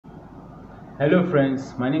Hello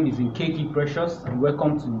friends, my name is Nkeki Precious and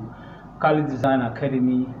welcome to Kali's Design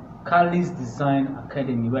Academy. Kali's Design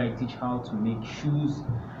Academy, where I teach how to make shoes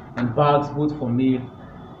and bags both for male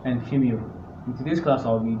and female. In today's class,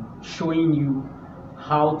 I'll be showing you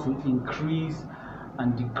how to increase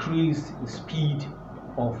and decrease the speed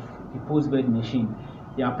of the postbed machine.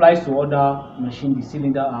 It applies to other machines, the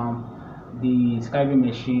cylinder arm, the skiving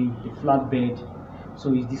machine, the flatbed.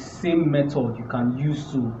 So it's the same method you can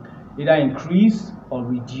use to either increase or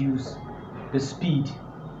reduce the speed.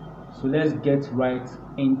 So let's get right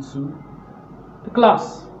into the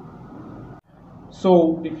class.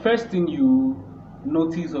 So the first thing you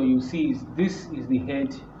notice or you see is this is the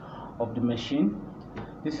head of the machine.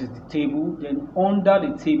 This is the table. Then under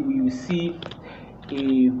the table you see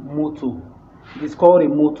a motor. It is called a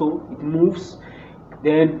motor. It moves.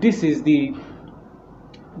 Then this is the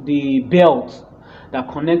belt that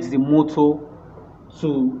connects the motor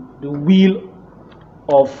to the wheel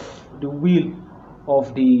of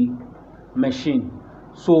the machine.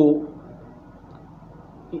 So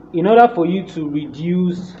in order for you to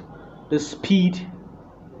reduce the speed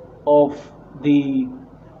of the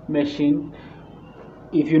machine,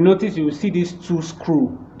 if you notice, you will see these two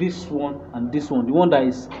screws, this one and this one, the one that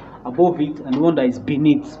is above it and the one that is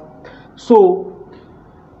beneath. So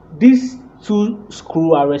these two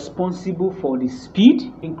screws are responsible for the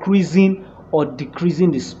speed, increasing or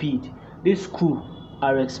decreasing the speed. These screws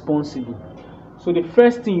are responsible. So the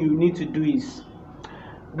first thing you need to do is,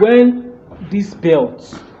 when this belt,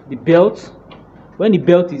 when the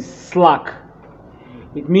belt is slack,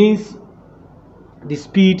 it means the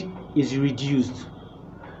speed is reduced.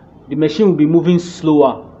 The machine will be moving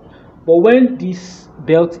slower. But when this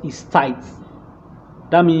belt is tight,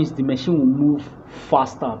 that means the machine will move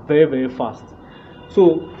faster, very, very fast.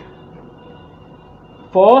 So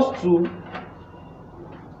for us to,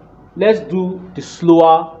 let's do the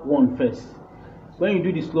slower one first. When you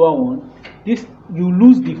do the slower one, this, you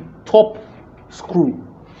lose the top screw.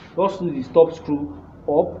 Just lose the top screw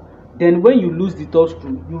up. Then when you lose the top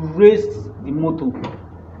screw, you raise the motor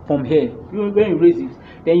from here. When you raise it,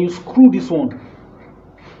 then you screw this one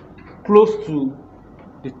close to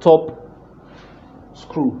the top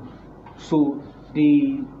screw. So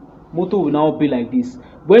the motor will now be like this.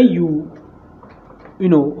 When you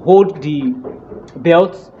hold the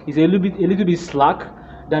belt, is a little bit slack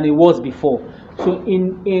than it was before. So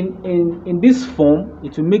in this form,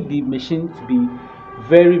 it will make the machine to be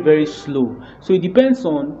very, very slow. So it depends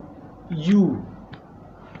on you.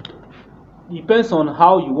 It depends on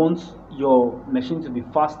how you want your machine to be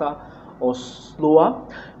faster or slower.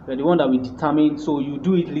 You're the one that will determine. So you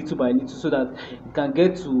do it little by little so that you can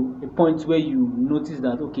get to a point where you notice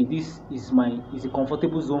that, okay, this is a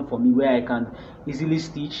comfortable zone for me, where I can easily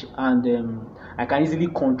stitch and I can easily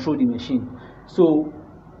control the machine. So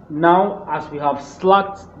now, as we have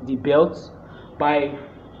slacked the belt, by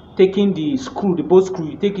taking the screw, the bolt screw,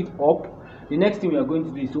 you take it up. The next thing we are going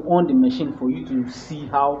to do is to on the machine for you to see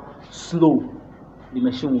how slow the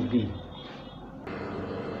machine will be.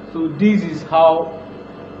 So this is how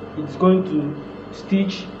it's going to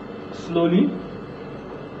stitch slowly.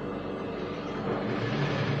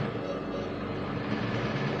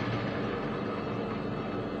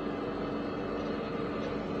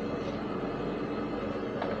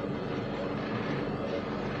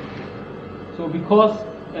 So because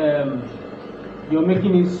you're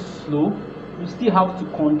making it slow, you still have to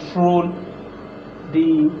control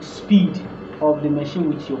the speed of the machine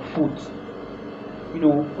with your foot.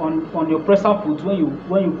 On your presser foot, when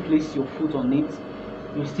you place your foot on it,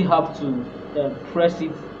 you still have to press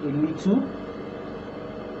it a little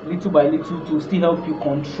by little, to still help you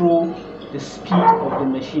control the speed of the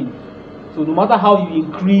machine. So no matter how you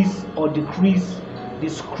increase or decrease the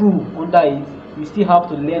screw under it, you still have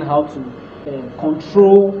to learn how to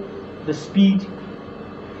control the speed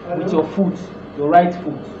with your foot, your right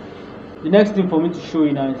foot. The next thing for me to show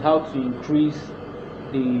you now is how to increase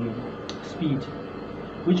the speed,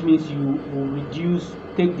 which means you will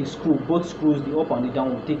take the screw, both screws, the up and the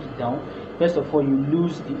down, will take it down. First of all, you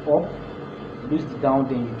lose the up, lose the down,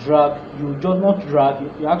 then you drag. You just not drag,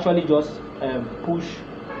 you actually just push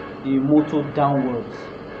the motor downwards.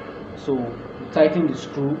 So you tighten the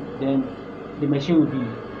screw, then the machine will be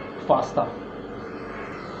faster.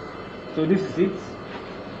 So this is it.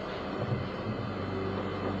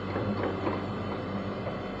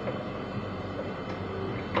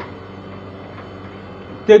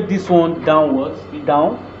 Take this one downwards,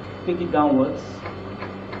 take it downwards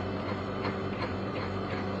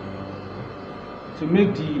to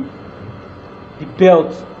make the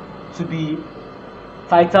belt to be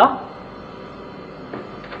tighter.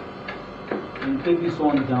 and take this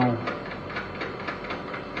one down.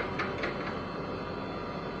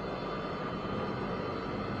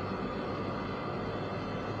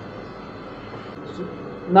 So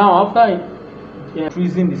now after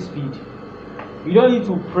increasing the speed, you don't need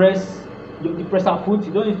to press the presser foot.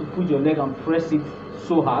 You don't need to put your leg and press it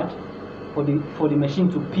so hard for the machine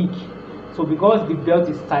to peak. So because the belt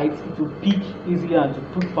is tight, it will peak easily and to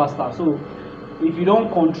put faster. So if you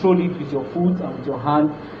don't control it with your foot and with your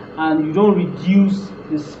hand, and you don't reduce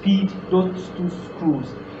the speed, those two screws,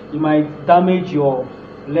 you might damage your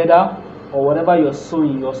leather or whatever you're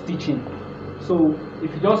sewing, you're stitching. So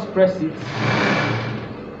if you just press it,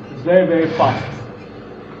 it's very, very fast.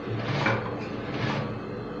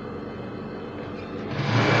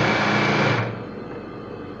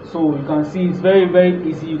 So you can see it's very, very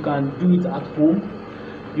easy. You can do it at home.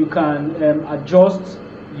 You can adjust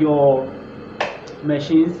your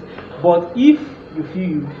machines, but if you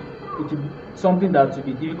feel it will be something that will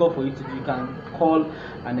be difficult for you to do, you can call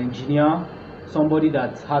an engineer, somebody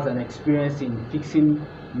that has an experience in fixing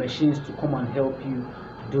machines, to come and help you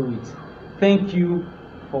do it. Thank you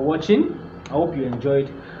for watching. I hope you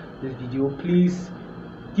enjoyed this video. Please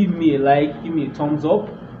give me a like, give me a thumbs up,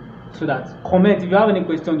 so that comment. If you have any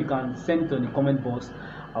question, you can send it on the comment box.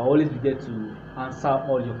 I'll always be there to answer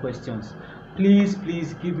all your questions. Please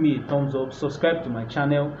give me a thumbs up, subscribe to my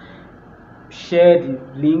channel, share the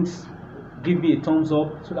links, give me a thumbs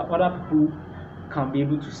up so that other people can be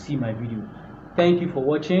able to see my video. Thank you for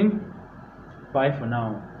watching. Bye for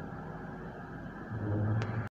now.